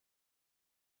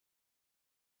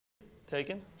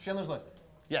taken? Schindler's List.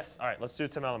 Yes. All right, let's do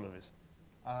Tim Allen movies.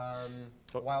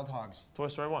 Wild Hogs. Toy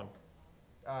Story 1.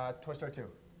 Toy Story 2.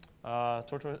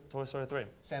 Toy Story 3.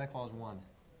 Santa Claus 1.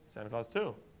 Santa Claus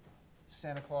 2.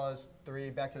 Santa Claus 3,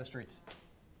 Back to the Streets.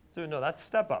 Dude, no, that's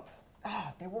Step Up.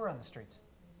 Ah, they were on the streets.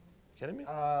 Kidding me?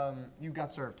 You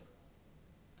Got Served.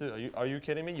 Dude, are you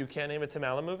kidding me? You can't name a Tim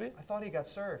Allen movie? I thought he got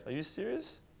served. Are you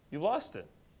serious? You lost it.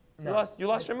 No. You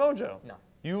lost your mojo. No.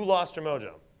 You lost your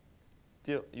mojo.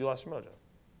 You lost your mojo.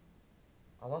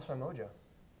 I lost my mojo.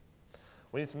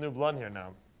 We need some new blood here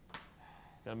now.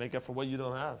 Gotta make up for what you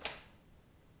don't have.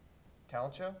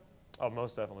 Talent show? Oh,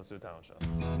 most definitely. Let's do a talent show.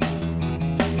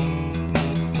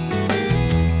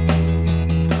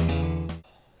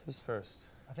 Who's first?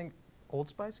 I think Old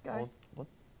Spice guy? What?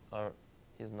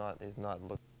 He's not.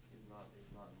 Look.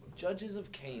 Judges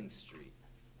of Kane Street.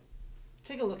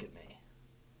 Take a look at me.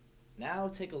 Now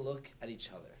take a look at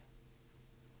each other.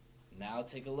 Now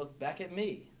take a look back at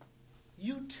me.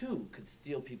 You too could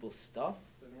steal people's stuff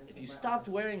if you stopped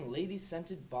wearing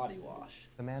lady-scented body wash.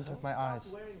 The man took my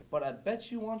eyes. But I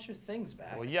bet you want your things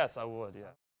back. Well, yes, I would.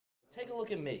 Yeah. Take a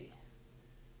look at me.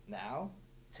 Now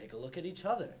take a look at each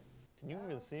other. Can you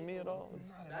even see me at all?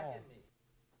 Not at all.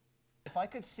 If I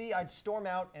could see, I'd storm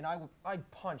out and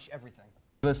I'd punch everything.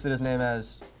 Listed his name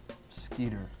as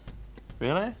Skeeter.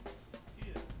 Really?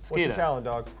 What's your talent,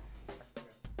 dog?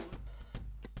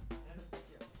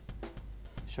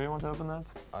 Sure you want to open that?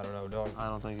 I don't know, dog. I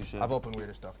don't think you should. I've opened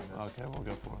weirder stuff than this. Okay, we'll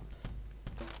go for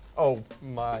it. Oh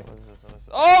my. What is this?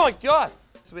 Oh my God!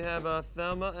 So we have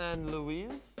Thelma and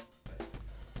Louise.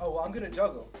 Oh, well, I'm gonna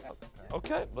juggle.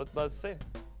 Okay, let's see.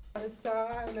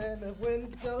 Time and the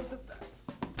window.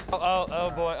 Oh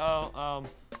boy.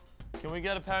 Can we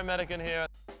get a paramedic in here?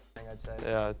 I'd say.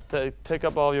 Yeah, pick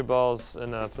up all your balls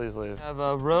and please leave. We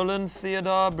have Roland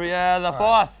Theodore Briere the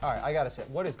Fourth. All right, I gotta say,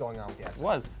 what is going on with the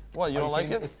accent? What? You don't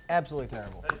like it? It's absolutely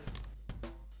terrible.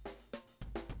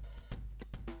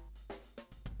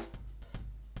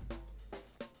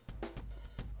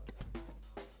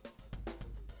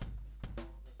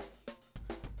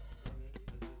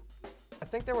 I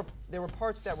think there were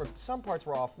parts that some parts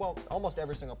were off. Well, almost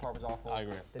every single part was awful. I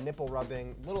agree. The nipple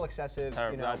rubbing, a little excessive.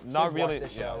 You know, not kids really. watch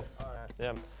this show.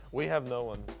 Yeah. We have no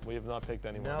one. We have not picked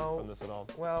anyone from this at all.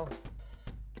 Well,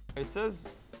 it says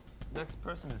next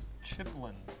person is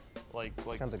Chiplin. Like.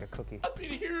 Sounds like a cookie. I've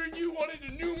been hearing you wanted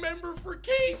a new member for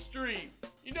Kane Street.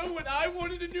 You know when I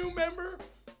wanted a new member?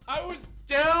 I was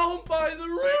down by the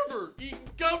river eating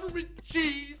government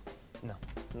cheese. No?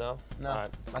 No. All right.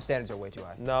 My standards are way too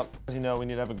high. No. As you know, we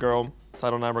need to have a girl.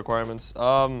 Title IX requirements.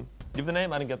 Give the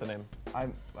name. I didn't get the name.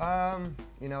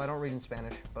 You know, I don't read in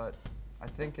Spanish, but I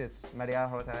think it's Maria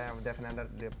Jose Defender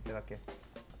de Roque.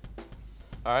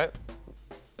 All right.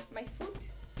 My foot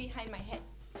behind my head.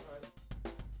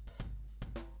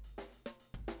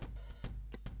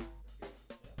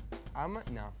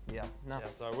 No. Yeah.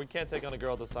 Sorry, we can't take on a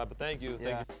girl this time, but thank you.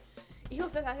 Yeah. Thank you.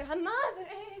 Hijos de la gran madre.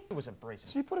 It was abrasive.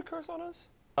 Did she put a curse on us?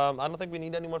 I don't think we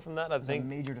need anyone from that. I think a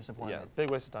major disappointment. Yeah, big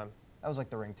waste of time. That was like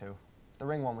The Ring 2. The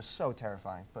Ring 1 was so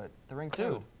terrifying, but The Ring 2.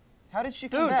 Dude. How did she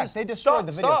come back? Just they destroyed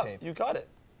the stop. videotape. You got it.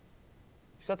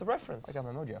 You got the reference. I got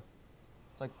my mojo.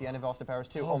 It's like the end of Austin Powers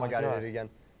 2. Oh my my God, I God. did it again.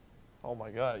 Oh my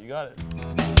God, you got it.